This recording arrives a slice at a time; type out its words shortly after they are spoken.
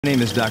My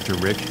name is Dr.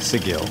 Rick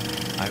Seguil.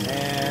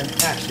 And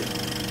action.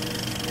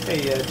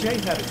 Hey, Jay,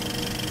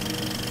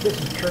 this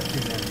is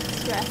curcumin.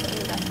 Stress and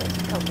reduction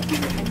coping.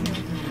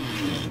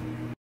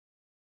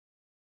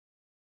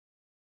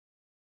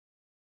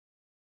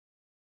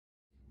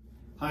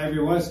 Hi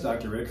everyone, it's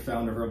Dr. Rick,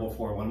 founder of Herbal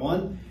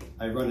 411.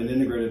 I run an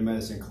integrated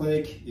medicine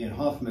clinic in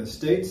Hoffman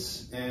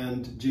Estates,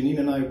 and Janine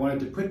and I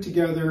wanted to put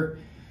together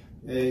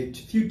a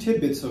few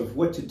tidbits of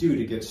what to do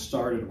to get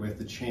started with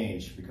the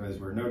change, because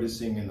we're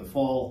noticing in the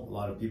fall a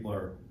lot of people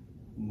are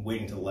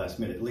waiting to the last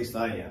minute, at least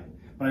I am.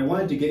 But I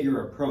wanted to get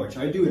your approach.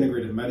 I do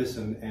integrated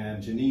medicine,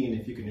 and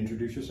Janine, if you can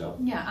introduce yourself.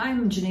 Yeah,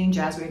 I'm Janine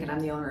Jaswick, and I'm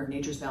the owner of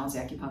Nature's Balance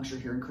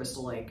Acupuncture here in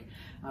Crystal Lake.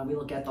 We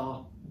look at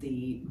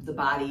the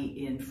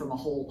body from a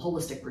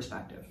holistic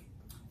perspective.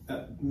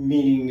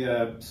 Meaning,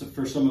 so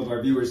for some of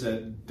our viewers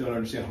that don't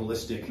understand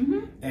holistic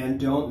and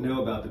don't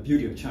know about the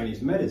beauty of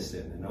Chinese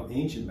medicine and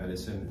ancient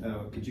medicine,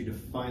 could you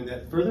define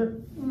that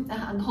further?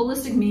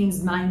 Holistic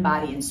means mind,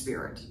 body, and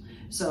spirit.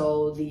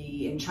 So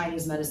in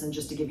Chinese medicine,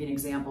 just to give you an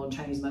example, in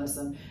Chinese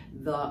medicine,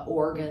 the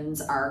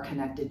organs are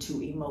connected to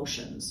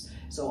emotions.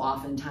 So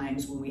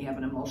oftentimes when we have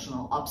an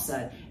emotional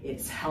upset,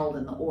 it's held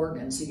in the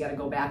organs. So you got to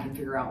go back and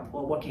figure out,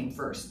 well, what came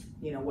first?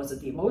 You know, was it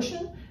the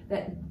emotion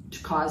that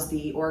caused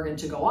the organ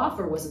to go off,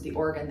 or was it the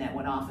organ that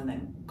went off and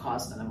then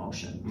caused an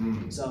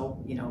emotion?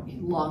 So, you know,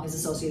 lung is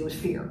associated with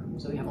fear.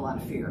 So we have a lot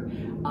of fear,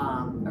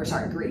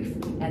 grief.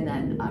 And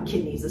then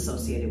kidneys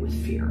associated with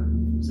fear.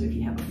 So if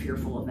you have a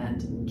fearful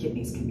event,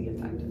 kidneys can be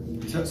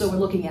affected. So we're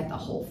looking at the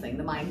whole thing,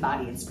 the mind,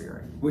 body, and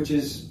spirit. Which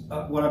is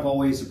what I've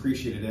always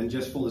appreciated. And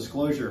just full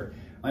disclosure,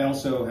 I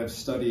also have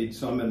studied,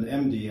 so I'm an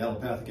MD,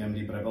 allopathic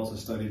MD, but I've also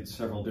studied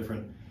several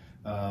different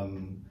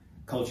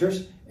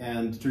cultures,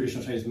 and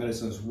traditional Chinese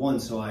medicine is one,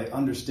 so I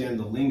understand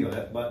the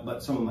lingo,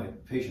 but some of my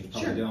patients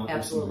probably don't.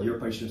 Absolutely. Some of your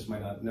patients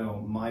might not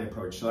know my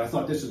approach. So I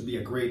thought this would be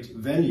a great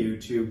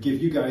venue to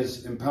give you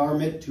guys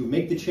empowerment to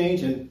make the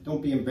change, and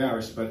don't be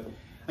embarrassed, but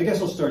I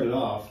guess I'll start it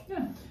off.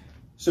 Yeah.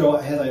 So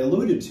as I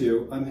alluded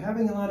to, I'm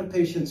having a lot of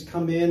patients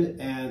come in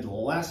and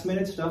last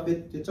minute stuff,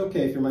 it's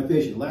okay if you're my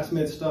patient, last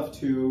minute stuff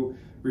to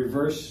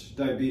reverse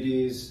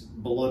diabetes,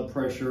 blood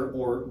pressure,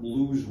 or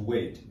lose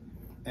weight.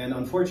 And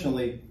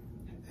unfortunately,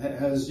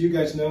 as you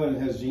guys know,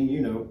 and as Jean, you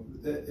know,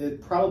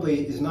 it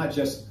probably is not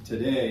just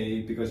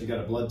today because you got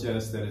a blood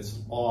test that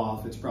it's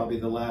off. It's probably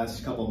the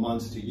last couple of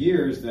months to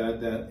years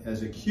that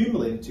has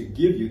accumulated to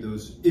give you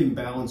those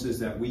imbalances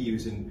that we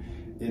use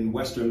in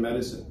Western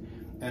medicine.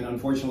 And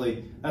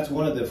unfortunately, that's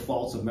one of the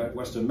faults of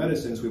Western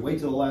medicine is we wait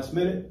till the last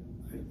minute.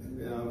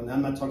 And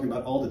I'm not talking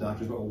about all the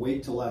doctors, but we'll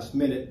wait till the last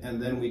minute,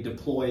 and then we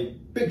deploy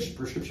big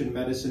prescription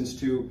medicines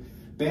to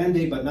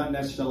band-aid, but not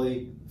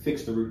necessarily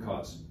fix the root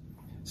cause.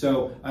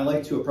 So I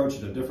like to approach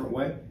it a different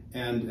way.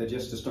 And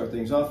just to start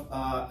things off,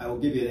 I will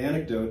give you an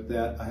anecdote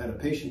that I had a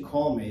patient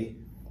call me,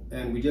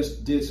 and we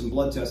just did some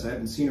blood tests. I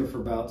haven't seen her for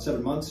about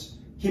 7 months.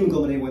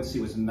 Hemoglobin A1C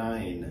was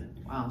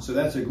 9. Wow. So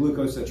that's a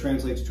glucose that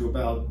translates to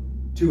about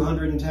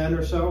 210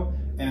 or so.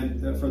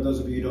 And for those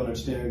of you who don't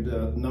understand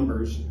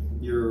numbers,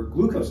 your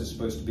glucose is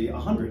supposed to be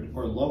 100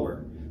 or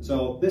lower.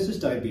 So this is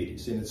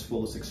diabetes in its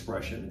fullest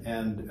expression.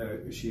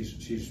 And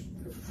she's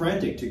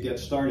frantic to get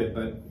started,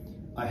 but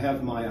I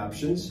have my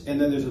options. And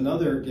then there's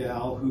another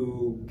gal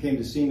who came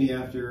to see me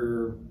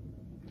after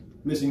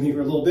missing me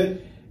for a little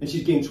bit, and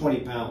she's gained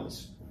 20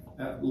 pounds.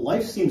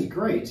 Life seems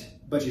great,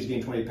 but she's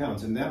gained 20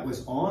 pounds, and that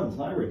was on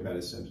thyroid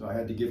medicine. So I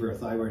had to give her a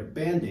thyroid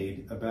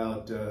Band-Aid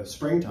about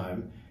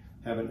springtime.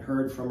 Haven't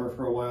heard from her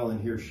for a while, and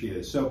here she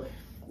is. So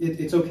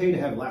it's okay to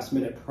have last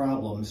minute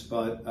problems,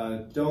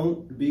 but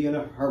don't be in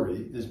a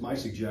hurry is my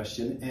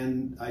suggestion.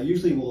 And I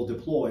usually will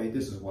deploy,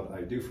 this is what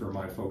I do for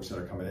my folks that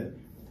are coming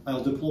in,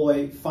 I'll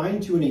deploy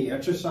fine-tuning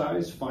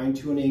exercise,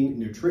 fine-tuning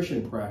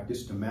nutrition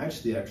practice to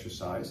match the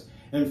exercise,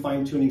 and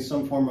fine-tuning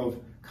some form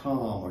of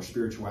calm or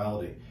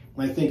spirituality.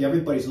 And I think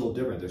everybody's a little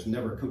different. There's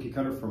never a cookie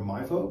cutter for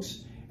my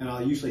folks, and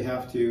I'll usually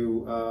have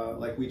to,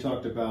 like we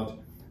talked about,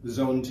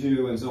 zone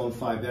 2 and zone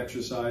 5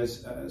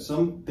 exercise.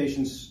 Some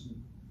patients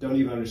don't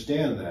even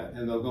understand that,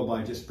 and they'll go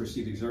by just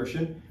perceived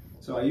exertion.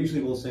 So I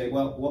usually will say,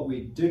 well, what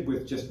we did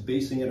with just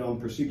basing it on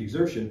perceived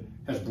exertion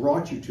has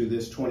brought you to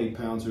this 20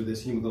 pounds or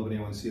this hemoglobin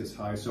A1C is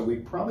high, so we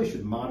probably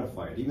should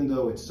modify it. Even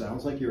though it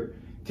sounds like you're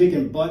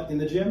kicking butt in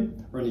the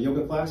gym or in a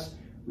yoga class,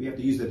 we have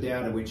to use the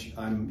data, which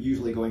I'm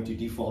usually going to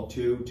default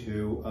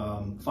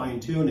to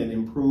fine-tune and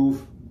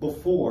improve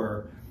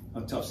before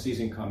a tough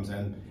season comes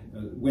in.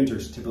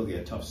 Winter's typically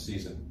a tough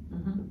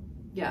season.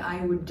 Yeah,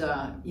 I would,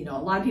 you know,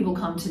 a lot of people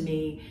come to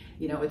me,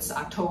 you know, it's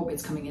October,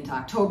 it's coming into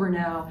October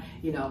now,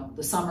 you know,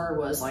 the summer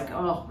was like,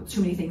 oh, too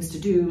many things to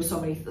do,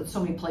 so many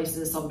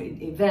places, so many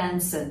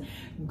events and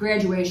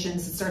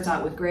graduations. It starts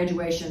out with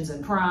graduations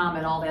and prom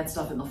and all that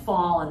stuff in the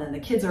fall, and then the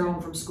kids are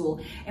home from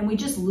school, and we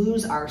just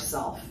lose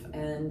ourselves.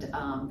 And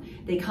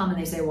they come and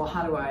they say, well,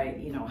 how do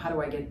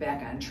I get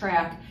back on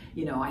track?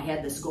 You know, I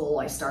had this goal,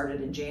 I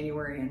started in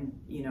January, and,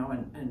 you know,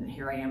 and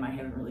here I am, I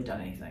haven't really done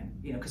anything,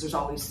 you know, because there's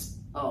always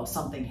oh,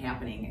 something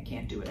happening, I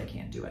can't do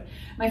it.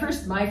 My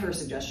first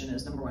suggestion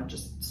is, number one,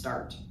 just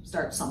start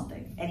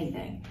something,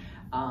 anything.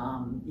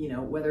 You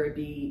know, whether it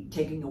be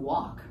taking a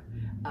walk,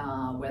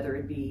 whether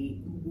it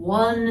be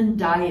one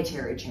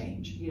dietary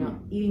change, you know,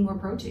 eating more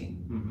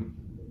protein,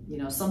 you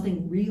know,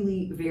 something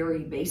really very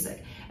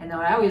basic. And now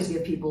I always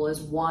give people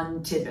is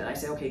one tidbit. I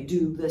say, okay,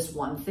 do this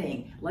one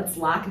thing. Let's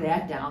lock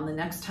that down. The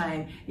next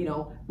time, you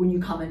know, when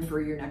you come in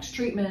for your next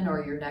treatment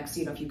or your next,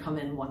 you know, if you come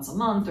in once a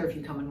month or if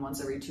you come in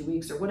once every 2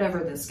 weeks or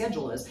whatever the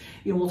schedule is,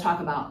 you know, we'll talk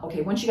about, okay,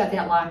 once you got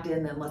that locked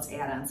in, then let's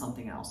add on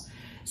something else.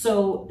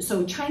 So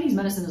Chinese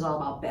medicine is all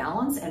about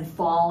balance, and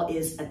fall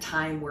is a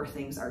time where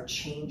things are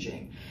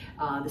changing.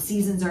 The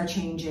seasons are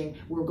changing.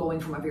 We're going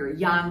from a very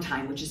yang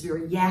time, which is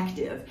very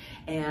active,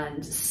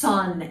 and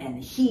sun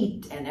and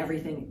heat and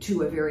everything,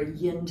 to a very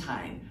yin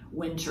time,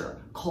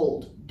 winter,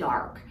 cold,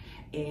 dark,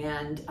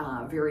 and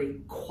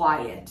very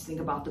quiet. Think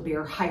about the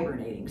bear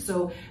hibernating.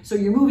 So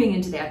you're moving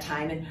into that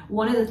time, and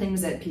one of the things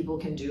that people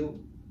can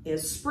do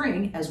is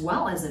spring as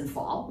well as in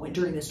fall, when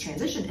during this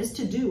transition, is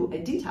to do a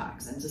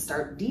detox and to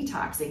start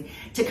detoxing,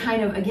 to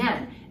kind of,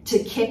 again, to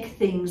kick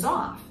things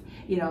off,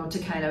 you know, to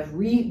kind of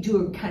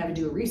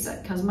do a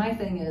reset. Because my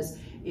thing is,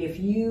 if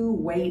you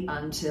wait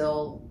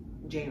until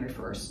January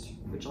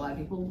 1st, which a lot of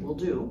people will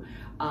do,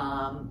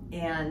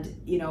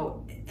 and you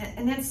know,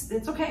 and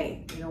it's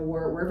okay, you know,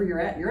 wherever you're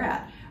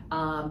at.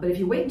 But if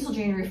you wait until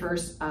January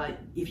 1st,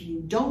 if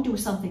you don't do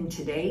something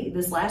today,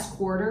 this last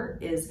quarter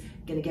is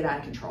going to get out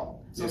of control.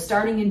 So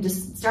starting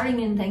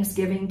in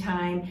Thanksgiving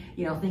time,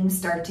 you know, things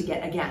start to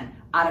get, again,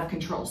 out of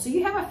control. So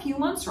you have a few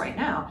months right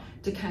now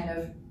to kind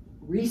of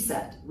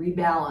reset,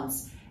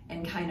 rebalance,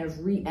 and kind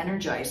of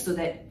re-energize, so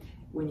that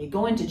when you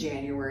go into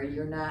January,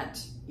 you're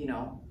not, you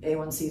know,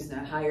 A1C is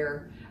not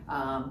higher,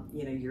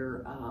 you know,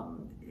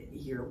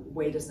 your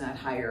weight is not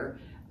higher,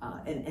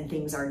 and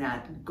things are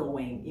not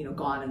going, you know,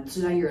 gone. And so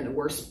now you're in the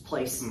worst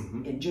place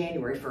in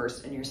January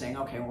 1st, and you're saying,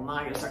 okay, well, now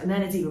I gotta start. And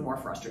then it's even more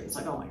frustrating. It's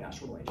like, oh my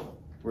gosh, what do I do?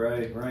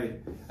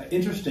 Right.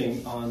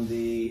 Interesting on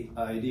the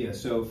idea.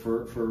 So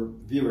for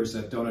viewers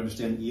that don't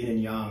understand yin and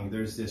yang,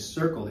 there's this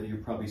circle that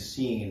you've probably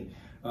seen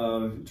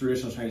of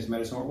traditional Chinese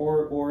medicine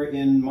or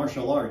in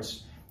martial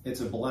arts.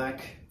 It's a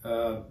black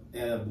and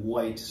a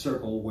white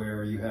circle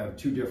where you have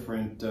two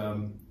different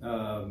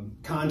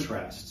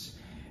contrasts.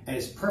 And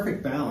it's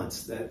perfect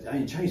balance. That, I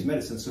mean, Chinese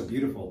medicine is so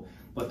beautiful,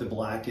 but the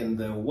black and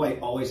the white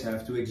always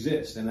have to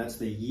exist, and that's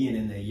the yin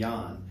and the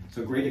yang.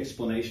 So great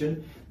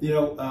explanation. You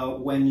know,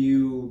 when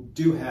you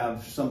do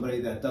have somebody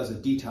that does a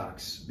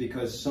detox,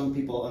 because some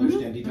people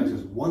understand detox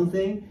as one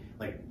thing,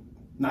 like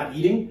not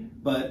eating,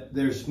 but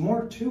there's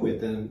more to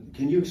it than,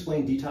 can you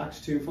explain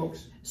detox to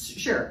folks?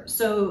 Sure.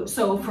 So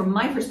from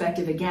my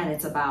perspective, again,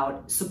 it's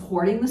about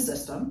supporting the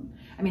system.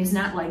 I mean, it's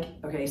not like,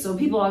 okay, so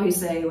people always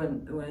say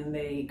when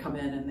they come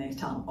in and they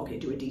tell them, okay,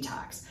 do a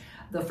detox,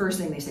 the first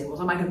thing they say, well,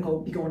 am I going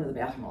to be going to the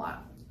bathroom a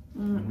lot?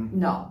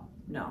 No.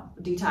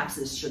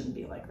 Detoxes shouldn't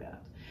be like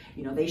that.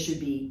 You know, they should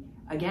be,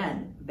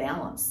 again,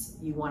 balanced.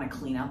 You want to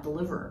clean out the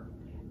liver.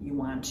 You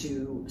want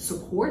to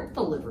support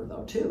the liver,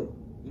 though, too.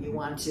 You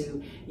want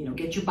to, you know,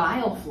 get your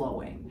bile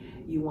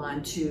flowing. You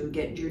want to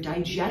get your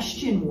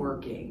digestion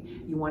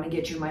working. You want to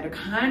get your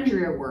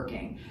mitochondria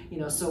working. You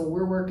know, so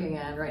we're working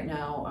on right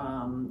now,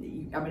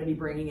 I'm going to be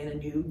bringing in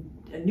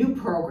a new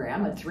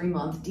program, a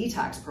 3-month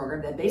detox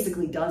program that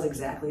basically does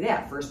exactly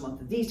that. First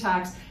month of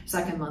detox,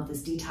 second month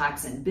is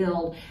detox and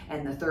build,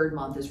 and the third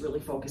month is really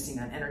focusing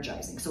on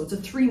energizing. So it's a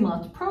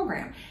 3-month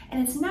program,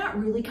 and it's not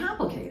really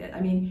complicated. I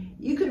mean,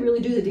 you could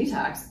really do the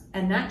detox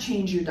and not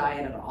change your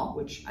diet at all,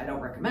 which I don't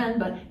recommend,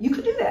 but you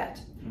could do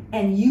that.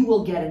 And you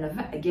will get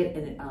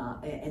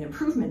an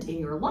improvement in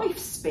your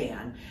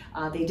lifespan.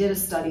 They did a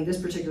study, this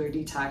particular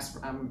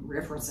detox I'm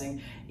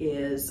referencing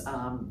is,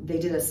 they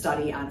did a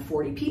study on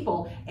 40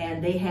 people,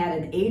 and they had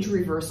an age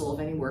reversal of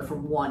anywhere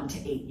from 1 to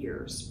 8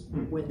 years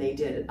when they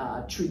did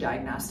True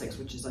Diagnostics,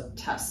 which is a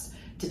test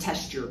to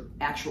test your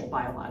actual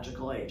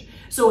biological age.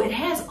 So it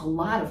has a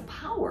lot of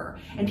power,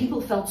 and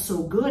people felt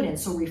so good and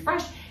so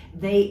refreshed.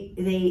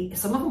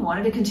 Some of them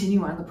wanted to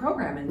continue on the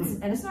program,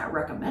 and it's not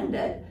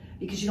recommended,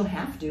 because you don't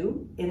have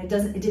to, and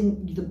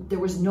there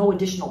was no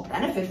additional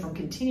benefit from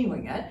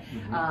continuing it.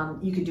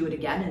 You could do it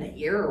again in a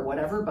year or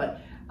whatever,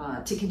 but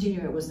to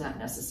continue it was not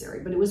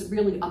necessary. But it was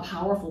really a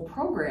powerful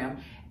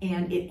program,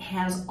 and it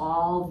has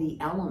all the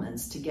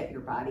elements to get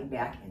your body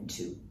back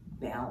into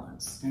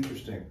balance.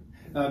 Interesting.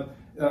 We're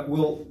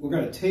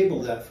going to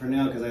table that for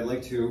now, because I'd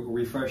like to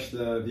refresh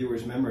the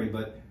viewer's memory,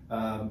 but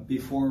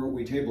before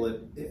we table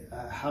it,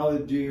 how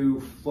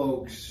do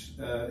folks,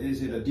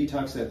 is it a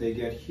detox that they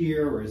get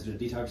here, or is it a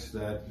detox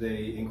that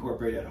they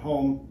incorporate at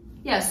home?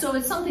 Yeah, so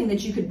it's something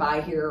that you could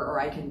buy here,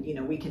 or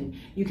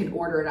you can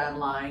order it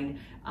online,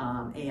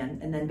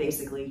 and then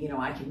basically, you know,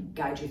 I can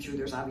guide you through.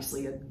 There's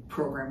obviously a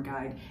program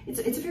guide. It's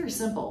a very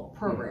simple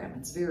program.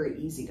 It's very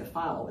easy to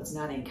follow. It's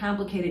not any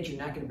complicated. You're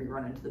not going to be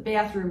running to the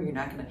bathroom. You're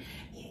not going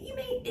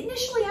to,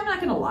 initially, I'm not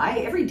going to lie,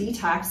 every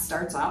detox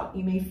starts out,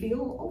 you may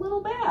feel a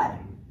little bad.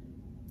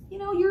 You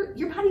know,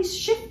 your body's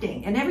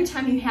shifting, and every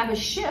time you have a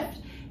shift,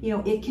 you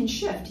know, it can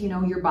shift. You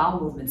know, your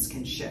bowel movements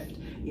can shift.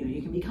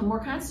 you can become more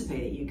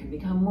constipated, you can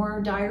become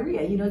more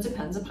diarrhea. It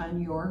depends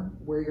upon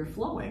where you're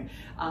flowing.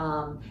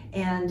 But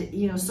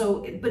it's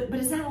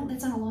not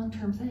a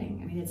long-term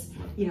thing. I mean,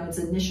 it's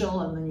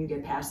initial, and then you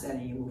get past that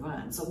and you move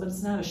on. So, but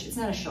it's not a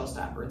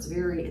showstopper. It's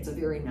a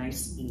very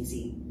nice,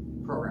 easy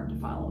program to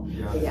follow.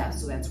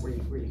 So that's where you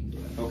can do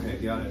it. Okay,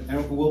 got it.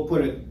 And we'll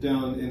put it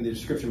down in the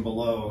description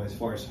below as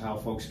far as how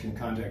folks can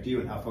contact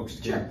you and how folks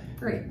can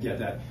get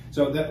that.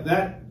 So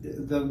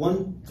the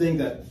one thing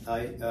that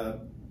I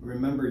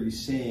remember you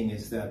saying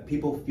is that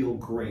people feel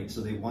great,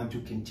 so they want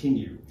to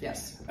continue.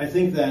 Yes. I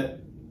think that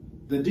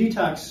the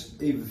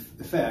detox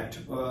effect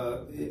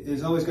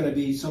is always going to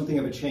be something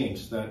of a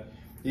change. That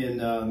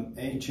in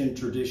ancient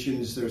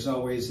traditions, there's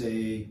always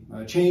a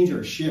change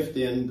or a shift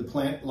in the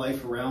plant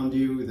life around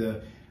you,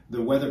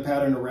 the weather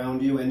pattern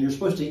around you, and you're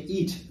supposed to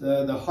eat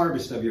the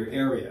harvest of your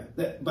area.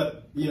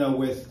 But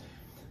with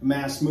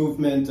mass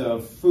movement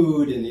of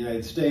food in the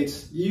United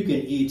States, you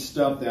can eat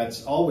stuff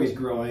that's always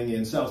growing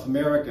in South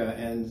America,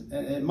 and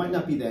it might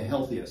not be the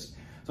healthiest.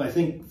 So I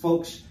think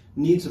folks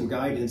need some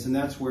guidance, and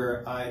that's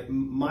where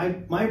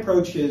my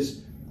approach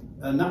is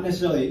not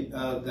necessarily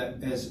that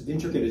as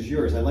intricate as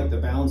yours. I like the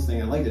balance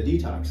thing, I like the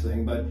detox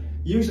thing, but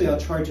usually I'll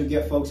try to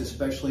get folks,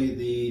 especially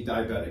the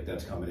diabetic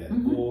that's coming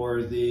in,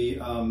 or the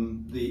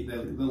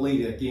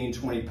lady that gained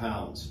 20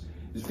 pounds.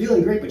 Is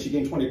feeling great, but she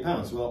gained 20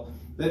 pounds. Well,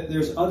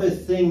 there's other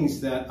things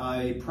that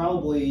I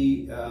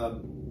probably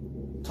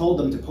told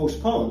them to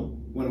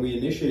postpone when we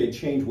initiated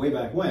change way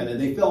back when, and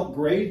they felt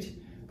great,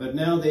 but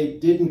now they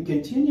didn't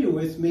continue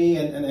with me,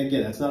 and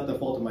again, that's not the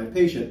fault of my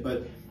patient,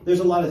 but there's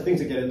a lot of things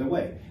that get in the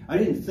way. I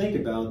didn't think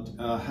about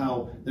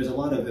how there's a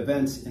lot of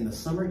events in the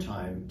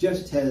summertime,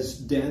 just as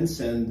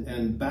dense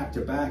and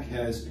back-to-back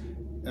has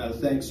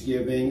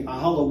Thanksgiving,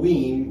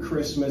 Halloween,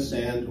 Christmas,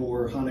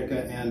 or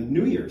Hanukkah and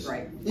New Year's.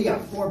 Right. You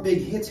got 4 big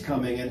hits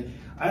coming, and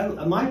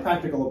my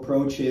practical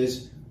approach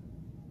is,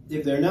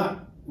 if they're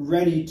not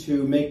ready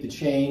to make the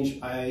change,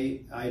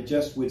 I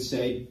just would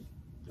say,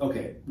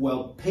 okay,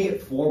 well, pay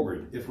it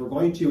forward. If we're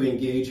going to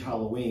engage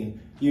Halloween,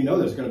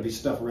 there's going to be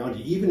stuff around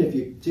you. Even if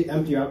you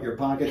empty out your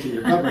pockets and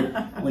your cupboard,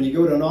 when you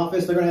go to an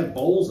office, they're going to have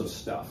bowls of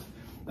stuff.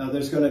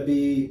 There's going to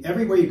be,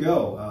 everywhere you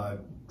go,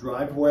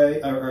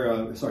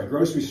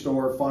 grocery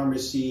store,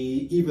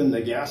 pharmacy, even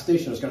the gas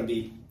station, there's going to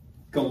be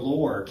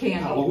galore candy.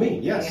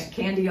 Halloween. Yes.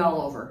 Candy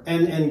all over.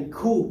 And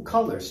cool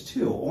colors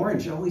too.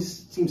 Orange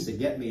always seems to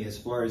get me as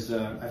far as,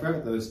 I forgot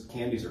what those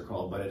candies are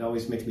called, but it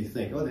always makes me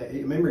think,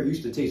 remember it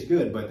used to taste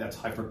good, but that's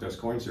high fructose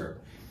corn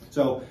syrup.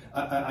 So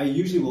I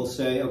usually will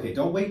say, okay,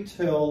 don't wait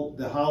till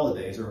the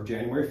holidays or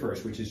January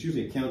 1st, which is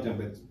usually a countdown,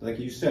 but like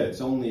you said, it's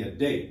only a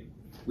date.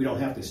 We don't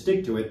have to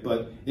stick to it,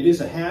 but it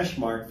is a hash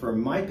mark for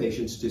my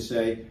patients to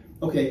say,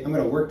 okay, I'm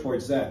going to work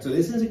towards that. So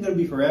this isn't going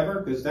to be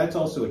forever, because that's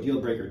also a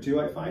deal breaker too,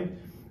 I find.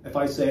 If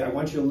I say, I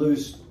want you to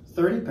lose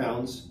 30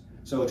 pounds,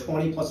 so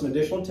 20 plus an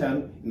additional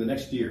 10 in the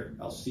next year,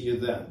 I'll see you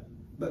then.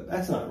 But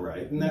that's not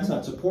right, and that's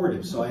not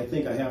supportive. So I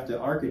think I have to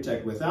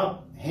architect,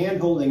 without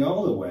hand-holding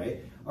all the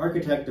way,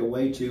 architect a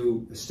way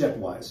to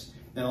stepwise.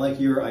 And I like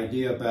your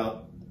idea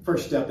about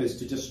first step is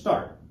to just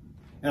start.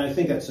 And I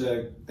think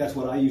that's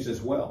what I use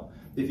as well.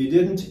 If you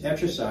didn't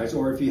exercise,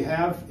 or if you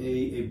have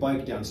a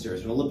bike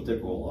downstairs, an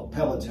elliptical, a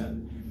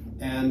Peloton,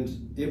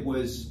 and it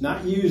was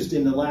not used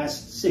in the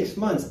last 6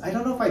 months, I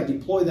don't know if I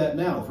deploy that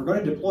now. If we're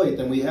going to deploy it,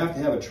 then we have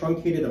to have a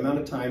truncated amount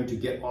of time to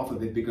get off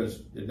of it,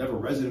 because it never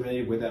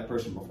resonated with that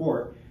person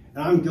before.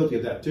 And I'm guilty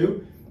of that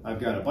too. I've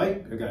got a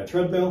bike, I've got a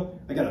treadmill,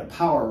 I got a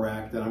power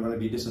rack that I'm going to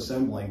be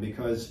disassembling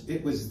because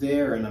it was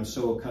there and I'm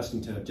so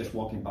accustomed to just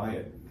walking by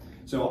it.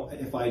 So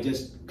if I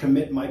just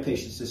commit my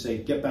patients to say,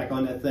 get back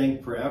on that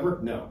thing forever,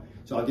 no.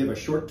 So I'll give a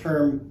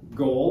short-term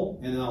goal,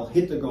 and then I'll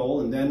hit the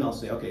goal, and then I'll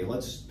say, okay,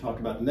 let's talk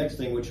about the next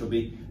thing, which will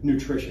be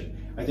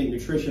nutrition. I think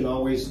nutrition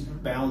always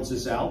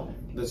balances out,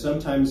 but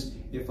sometimes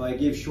if I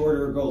give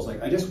shorter goals,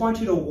 like I just want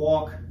you to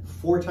walk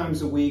 4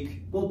 times a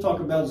week, we'll talk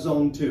about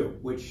zone 2,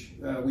 which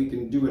we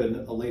can do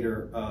at a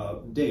later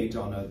date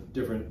on a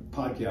different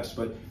podcast.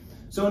 But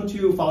zone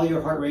 2, follow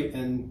your heart rate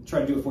and try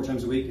to do it 4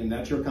 times a week, and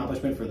that's your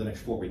accomplishment for the next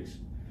 4 weeks.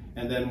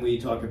 And then we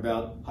talk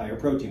about higher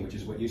protein, which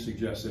is what you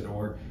suggested,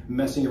 or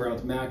messing around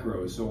with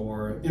macros,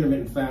 or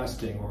intermittent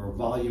fasting, or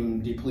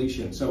volume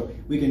depletion. So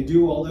we can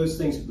do all those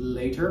things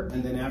later,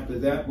 and then after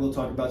that, we'll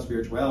talk about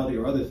spirituality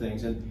or other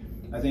things.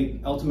 And I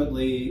think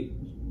ultimately,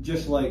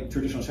 just like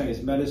traditional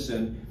Chinese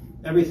medicine,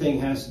 everything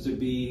has to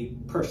be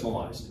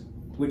personalized,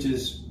 which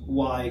is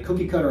why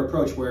cookie cutter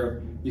approach,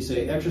 where you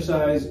say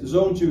exercise,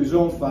 zone 2,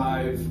 zone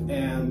 5,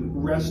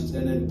 and rest,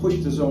 and then push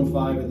to zone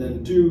 5, and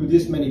then do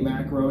this many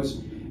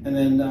macros, and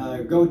then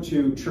go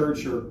to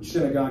church or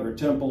synagogue or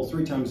temple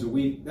 3 times a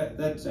week.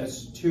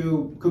 That's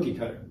too cookie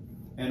cutter.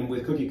 And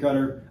with cookie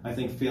cutter, I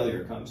think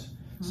failure comes.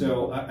 Mm-hmm.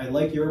 So I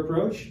like your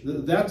approach.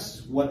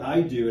 That's what I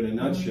do in a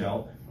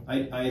nutshell.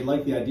 I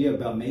like the idea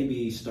about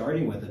maybe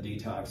starting with a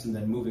detox and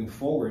then moving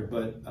forward,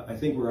 but I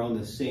think we're on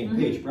the same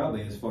page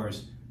probably as far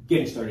as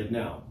getting started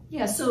now.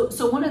 Yeah, so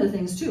one of the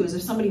things too is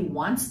if somebody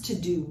wants to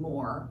do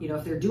more,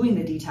 if they're doing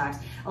the detox,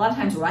 a lot of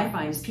times what I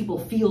find is people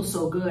feel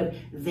so good,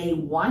 they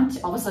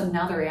want, all of a sudden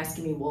now they're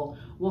asking me, well,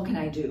 what can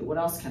I do? What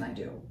else can I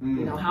do?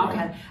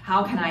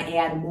 How can I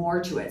add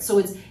more to it? So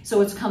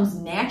it comes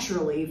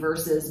naturally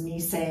versus me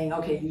saying,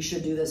 okay, you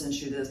should do this and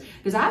should do this.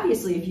 Because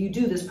obviously if you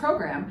do this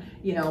program,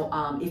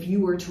 if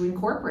you were to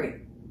incorporate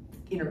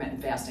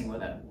intermittent fasting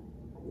with it,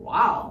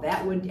 wow,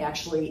 that would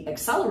actually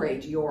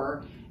accelerate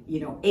your,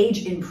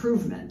 age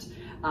improvement.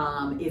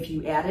 If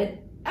you added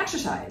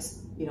exercise,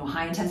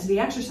 high intensity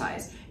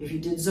exercise, if you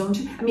did zone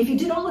 2, if you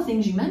did all the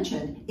things you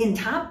mentioned in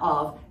top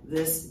of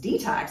this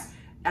detox,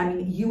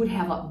 you would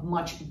have a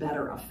much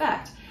better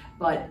effect.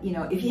 But,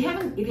 if you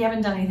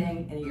haven't done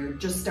anything and you're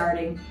just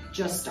starting,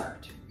 just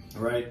start.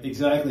 Right,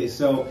 exactly.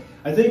 So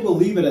I think we'll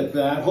leave it at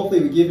that.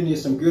 Hopefully we've given you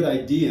some good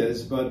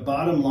ideas, but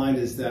bottom line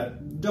is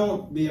that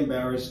don't be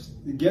embarrassed.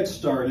 Get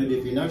started.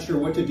 If you're not sure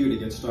what to do to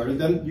get started,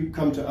 then you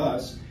come to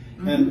us.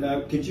 And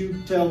could you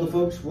tell the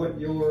folks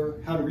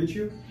how to reach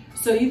you?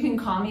 So you can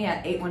call me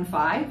at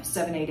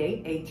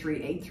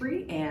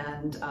 815-788-8383,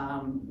 and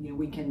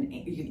you can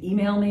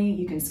email me.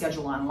 You can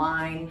schedule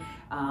online,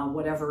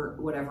 whatever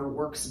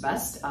works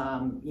best.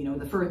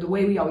 The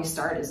way we always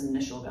start is an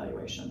initial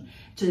evaluation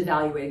to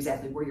evaluate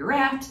exactly where you're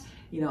at,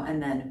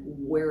 and then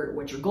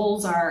what your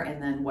goals are,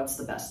 and then what's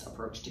the best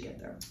approach to get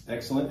there.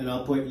 Excellent, and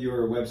I'll put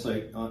your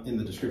website in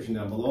the description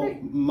down below.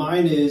 Great.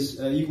 Mine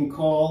is, you can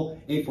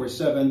call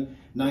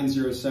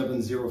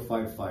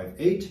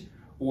 847-907-0558,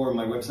 or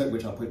my website,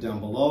 which I'll put down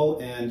below,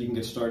 and you can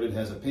get started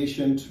as a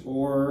patient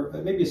or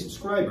maybe a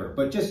subscriber,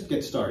 but just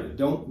get started.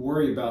 Don't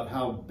worry about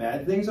how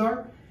bad things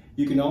are.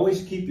 You can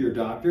always keep your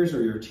doctors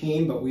or your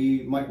team, but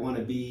we might want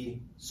to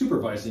be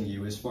supervising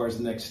you as far as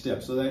the next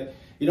step, so that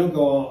you don't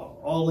go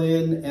all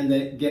in and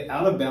then get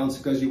out of balance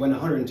because you went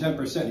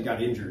 110% and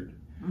got injured,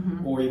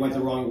 or you went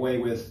the wrong way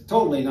with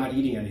totally not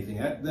eating anything.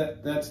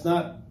 That's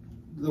not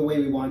the way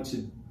we want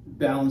to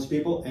balance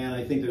people, and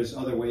I think there's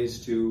other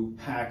ways to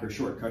hack or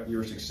shortcut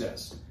your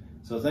success.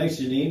 So thanks,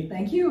 Janine.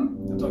 Thank you.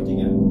 I'll talk to you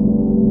again.